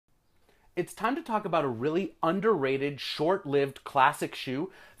It's time to talk about a really underrated, short-lived classic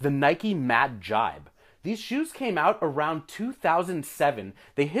shoe, the Nike Mad Jibe. These shoes came out around 2007.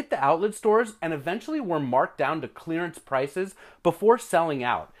 They hit the outlet stores and eventually were marked down to clearance prices before selling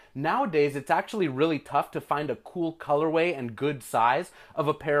out. Nowadays, it's actually really tough to find a cool colorway and good size of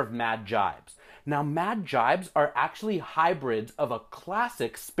a pair of Mad Jibes. Now, Mad Jibes are actually hybrids of a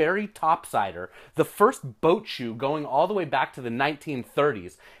classic Sperry topsider, the first boat shoe going all the way back to the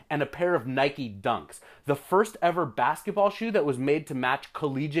 1930s, and a pair of Nike Dunks, the first ever basketball shoe that was made to match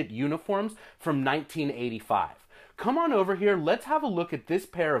collegiate uniforms from 1985. Come on over here, let's have a look at this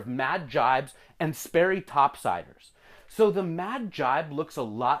pair of Mad Jibes and Sperry topsiders. So the Mad Jibe looks a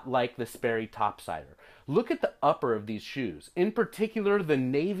lot like the Sperry topsider. Look at the upper of these shoes, in particular the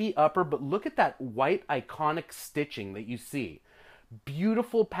navy upper, but look at that white iconic stitching that you see.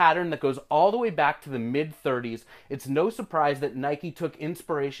 Beautiful pattern that goes all the way back to the mid-30s. It's no surprise that Nike took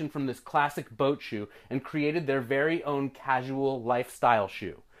inspiration from this classic boat shoe and created their very own casual lifestyle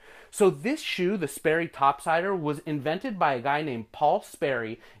shoe. So this shoe, the Sperry topsider, was invented by a guy named Paul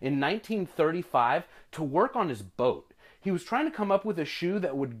Sperry in 1935 to work on his boat. He was trying to come up with a shoe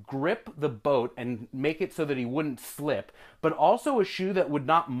that would grip the boat and make it so that he wouldn't slip, but also a shoe that would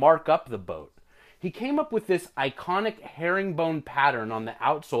not mark up the boat. He came up with this iconic herringbone pattern on the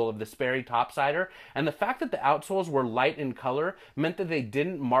outsole of the Sperry topsider, and the fact that the outsoles were light in color meant that they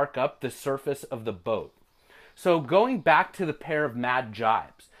didn't mark up the surface of the boat. So going back to the pair of Mad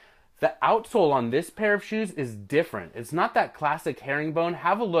Jibes, the outsole on this pair of shoes is different. It's not that classic herringbone.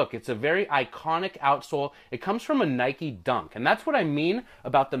 Have a look. It's a very iconic outsole. It comes from a Nike Dunk. And that's what I mean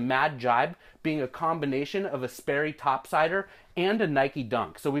about the Mad Jibe being a combination of a Sperry topsider and a Nike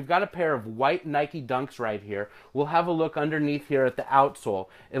Dunk. So we've got a pair of white Nike Dunks right here. We'll have a look underneath here at the outsole.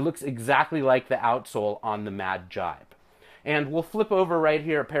 It looks exactly like the outsole on the Mad Jibe. And we'll flip over right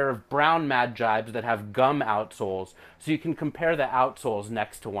here a pair of brown Mad Jibes that have gum outsoles so you can compare the outsoles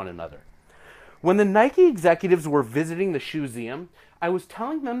next to one another. When the Nike executives were visiting the ShoeZeum, I was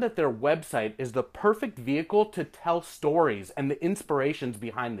telling them that their website is the perfect vehicle to tell stories and the inspirations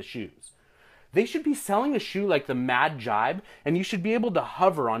behind the shoes. They should be selling a shoe like the Mad Jibe, and you should be able to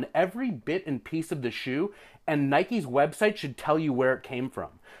hover on every bit and piece of the shoe, and Nike's website should tell you where it came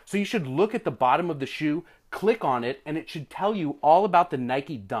from. So you should look at the bottom of the shoe, click on it, and it should tell you all about the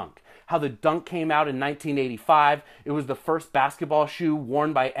Nike Dunk. How the Dunk came out in 1985. It was the first basketball shoe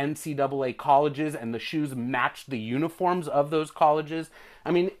worn by NCAA colleges, and the shoes matched the uniforms of those colleges.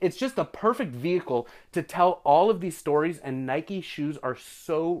 I mean, it's just a perfect vehicle to tell all of these stories, and Nike shoes are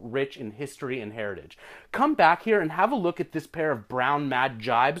so rich in history and heritage. Come back here and have a look at this pair of brown Mad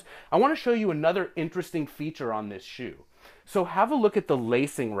Jibes. I want to show you another interesting feature on this shoe. So have a look at the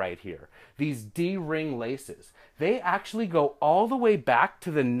lacing right here. These D-ring laces. They actually go all the way back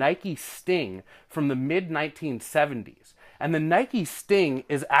to the Nike Sting from the mid-1970s. And the Nike Sting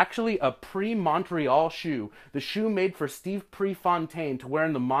is actually a pre-Montreal shoe, the shoe made for Steve Prefontaine to wear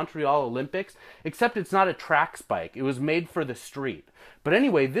in the Montreal Olympics, except it's not a track spike. It was made for the street. But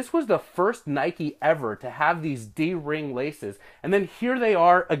anyway, this was the first Nike ever to have these D-ring laces, and then here they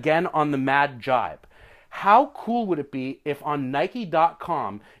are again on the Mad Jibe. How cool would it be if on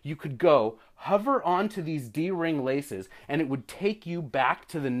Nike.com you could go hover onto these D-ring laces and it would take you back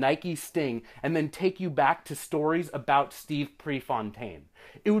to the Nike Sting and then take you back to stories about Steve Prefontaine?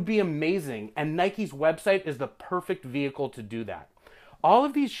 It would be amazing, and Nike's website is the perfect vehicle to do that. All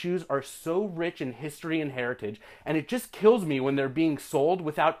of these shoes are so rich in history and heritage, and it just kills me when they're being sold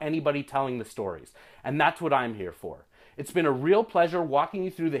without anybody telling the stories. And that's what I'm here for. It's been a real pleasure walking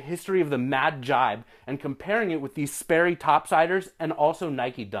you through the history of the Mad Jibe and comparing it with these Sperry topsiders and also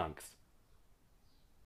Nike Dunks.